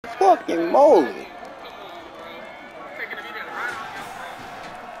Fucking moly.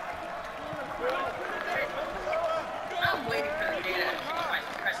 I'm waiting for the day that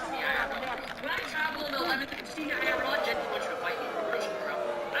presses the IRL. When I travel in the 11th and see the IRL, I genuinely want you to fight me for racing, bro.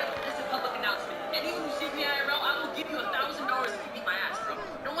 This is a public announcement. Anyone who sees me IRL, I will give you $1,000 if you beat my ass, bro.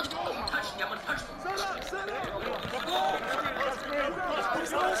 No one's going to touch me. I'm untouchable.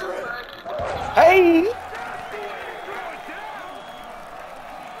 Hey!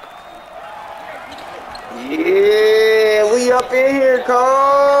 Yeah, we up in here,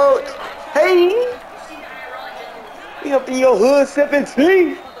 coach. Hey! We up in your hood sipping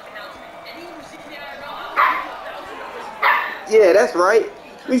tea. Yeah, that's right.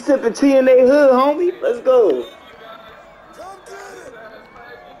 We sipping tea in their hood, homie. Let's go.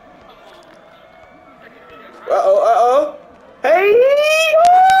 Uh-oh. Hey!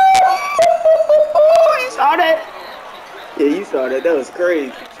 You saw that? Yeah, you saw that. That was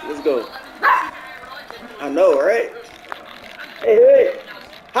crazy. Let's go. I know, right? Hey.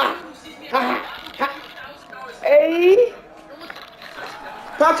 Ha! Ha! Hey!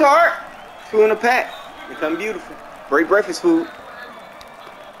 Pop-Tart! 2 in a pack. They come beautiful. Great breakfast food.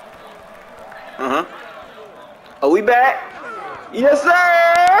 Are we back? Yes,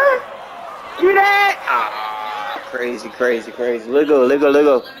 sir! You that? Ah, crazy. Let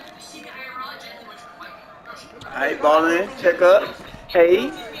go. Alright, balling in. Check up.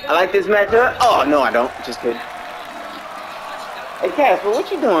 Hey, I like this matchup. Oh, no, I don't. Just kidding. Hey, Casper, what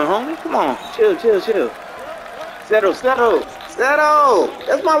you doing, homie? Come on. Chill. Settle.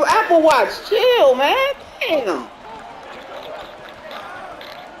 That's my Apple Watch. Chill, man. Damn.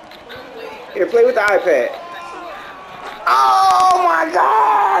 Here, play with the iPad. Oh, my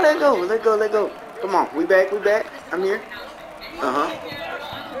God. Let go. Come on. We back. I'm here.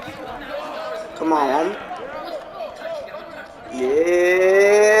 Come on, homie.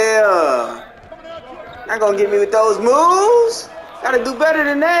 Yeah. Not gonna get me with those moves. Gotta do better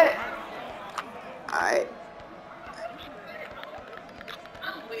than that. Alright.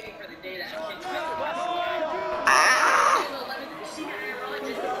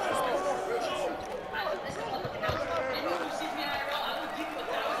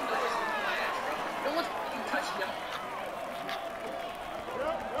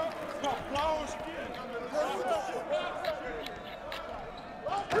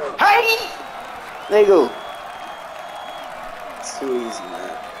 Hey! There you go. It's too easy,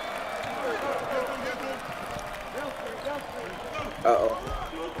 man. Uh-oh.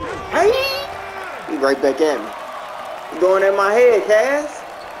 Hey! He right back at me. You going at my head, Cass?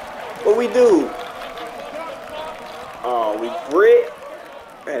 What we do? Oh, we Brit?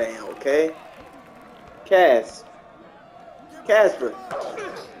 That ain't okay. Casper.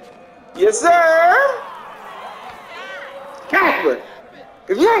 Yes, sir! Casper!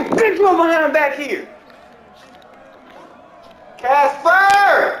 If you ain't bitch from behind back here.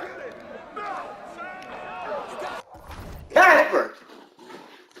 Casper!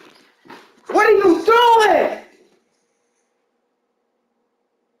 What are you doing?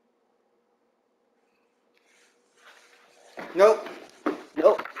 Nope.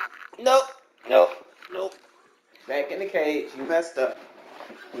 Back in the cage. You messed up.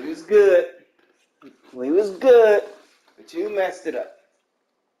 We was good, but you messed it up.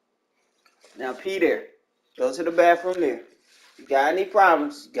 Now, pee there. Go to the bathroom there. You got any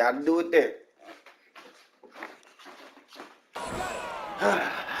problems, you got to do it there.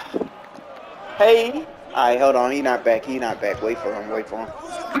 Hey. All right, hold on. He not back. Wait for him.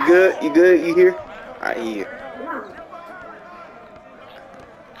 You good? You here? All right, he here.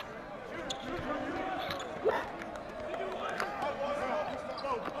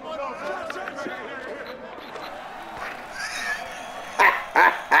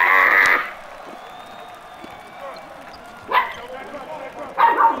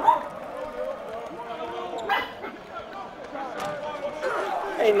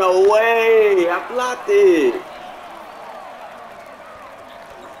 Ain't no way. I blocked it.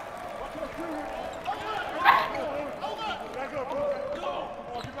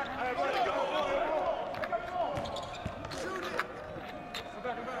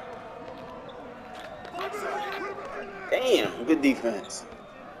 Damn, good defense.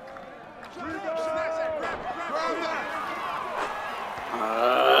 Oh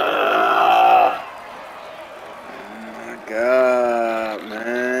my God,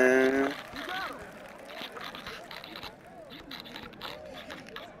 man.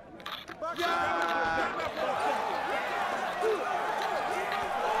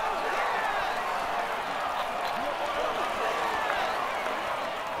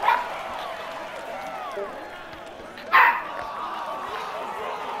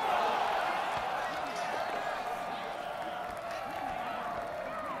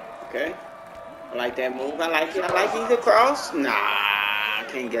 Okay. I like that move. I like it. I like either cross. Nah, I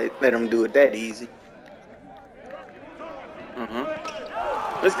can't let him do it that easy.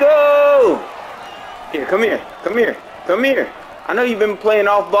 Let's go. Here, come here. Come here. Come here. I know you've been playing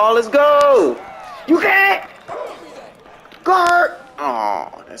off ball. Let's go. You can't. Guard.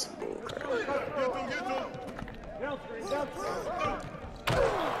 Oh, that's some bull crap.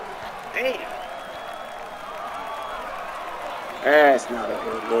 Damn. That's not a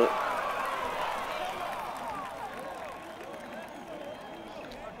good look.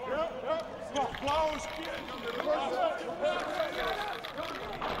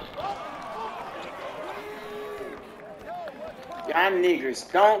 Y'all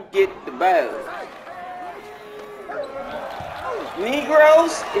niggers don't get the ball.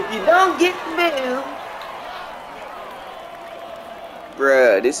 Negroes, if you don't get the ball.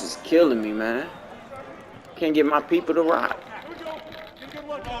 Bruh, this is killing me, man. Can't get my people to rock.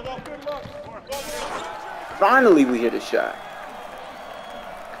 Finally, we hit a shot.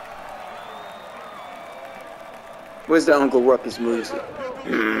 Where's the Uncle Ruckus music?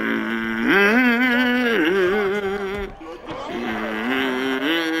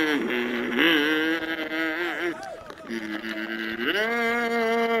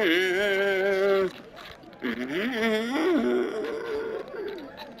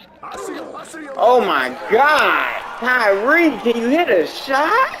 Oh my God! Tyree, can you hit a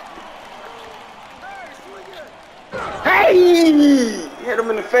shot? Hey! Hit him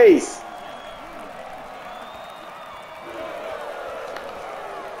in the face.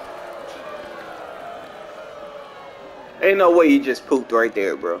 Ain't no way you just pooped right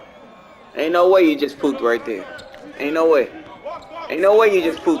there, bro. Ain't no way you just pooped right there. Ain't no way. Ain't no way you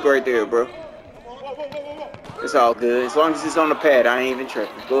just pooped right there, bro. It's all good. As long as it's on the pad, I ain't even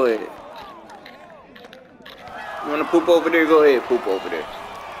tripping. Go ahead. You wanna poop over there? Go ahead, poop over there.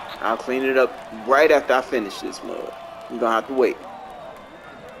 I'll clean it up right after I finish this mug. You're gonna have to wait.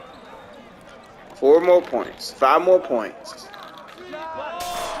 4 more points. 5 more points.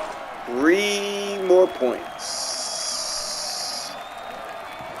 3 more points.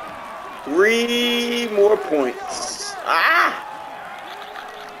 3 more points. Ah!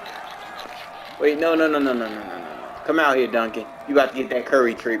 Wait, no. Come out here, Duncan. You about to get that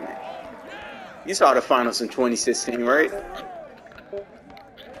Curry treatment. You saw the finals in 2016, right?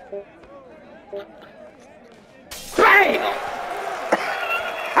 Bam!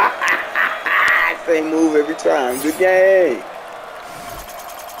 Same move every time. Good game.